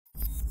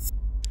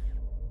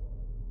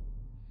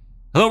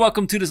Hello,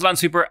 welcome to this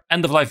Lansweeper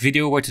end of life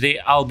video where today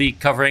I'll be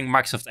covering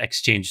Microsoft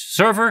Exchange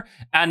Server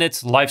and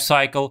its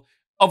lifecycle.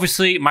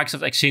 Obviously,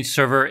 Microsoft Exchange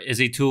Server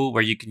is a tool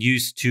where you can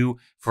use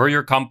for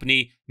your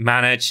company,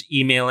 manage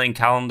emailing,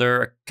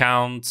 calendar,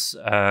 accounts,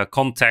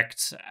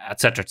 contacts,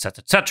 etc.,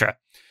 etc.,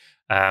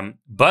 etc.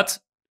 But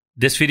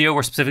this video,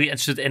 we're specifically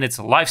interested in its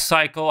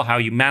lifecycle, how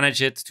you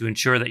manage it to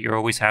ensure that you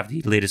always have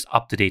the latest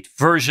up-to-date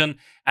version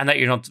and that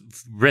you're not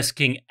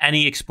risking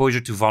any exposure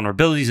to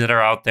vulnerabilities that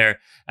are out there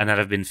and that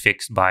have been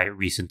fixed by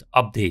recent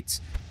updates.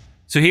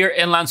 So here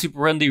in Lansweeper,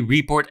 we're in the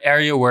report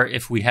area where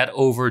if we head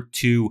over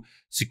to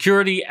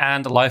security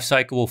and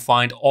lifecycle, we'll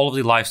find all of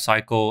the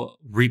lifecycle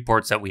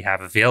reports that we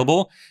have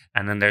available.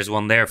 And then there's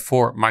one there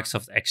for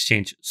Microsoft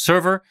Exchange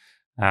Server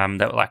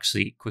that will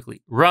actually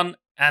quickly run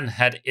and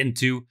head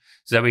into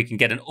so that we can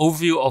get an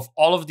overview of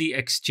all of the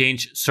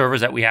Exchange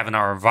servers that we have in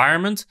our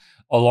environment,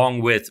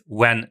 along with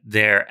when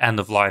their end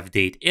of life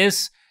date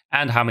is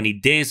and how many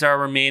days are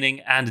remaining,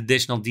 and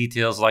additional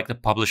details like the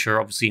publisher.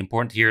 Obviously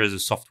important here is the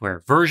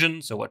software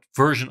version, so what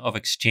version of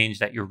Exchange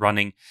that you're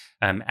running,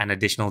 and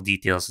additional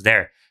details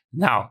there.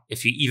 Now,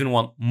 if you even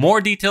want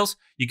more details,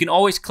 you can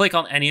always click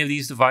on any of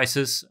these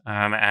devices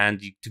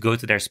to go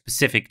to their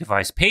specific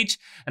device page,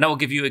 and that will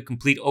give you a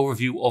complete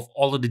overview of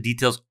all of the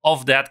details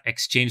of that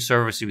Exchange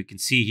server. So we can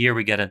see here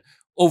we get an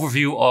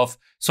overview of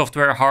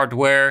software,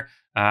 hardware,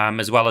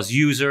 as well as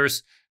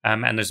users,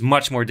 and there's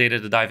much more data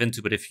to dive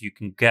into, but if you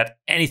can get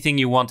anything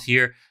you want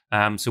here,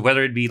 so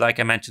whether it be, like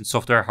I mentioned,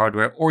 software,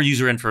 hardware, or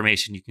user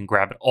information, you can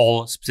grab it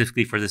all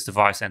specifically for this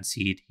device and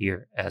see it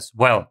here as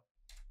well.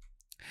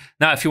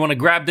 Now, if you want to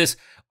grab this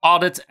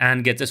audit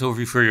and get this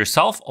overview for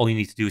yourself, all you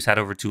need to do is head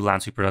over to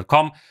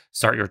lansweeper.com,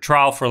 start your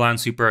trial for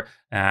Lansweeper,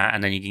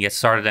 and then you can get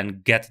started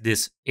and get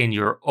this in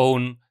your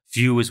own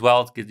view as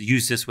well.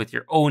 Use this with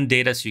your own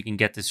data so you can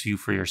get this view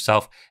for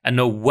yourself and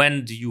know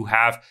when do you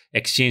have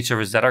Exchange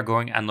servers that are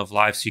going end of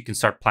life, so you can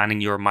start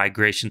planning your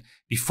migration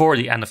before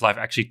the end of life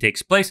actually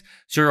takes place.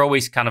 So you're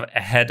always kind of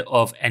ahead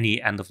of any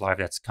end of life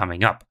that's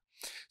coming up.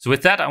 So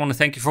with that, I want to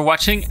thank you for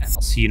watching, and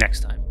I'll see you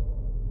next time.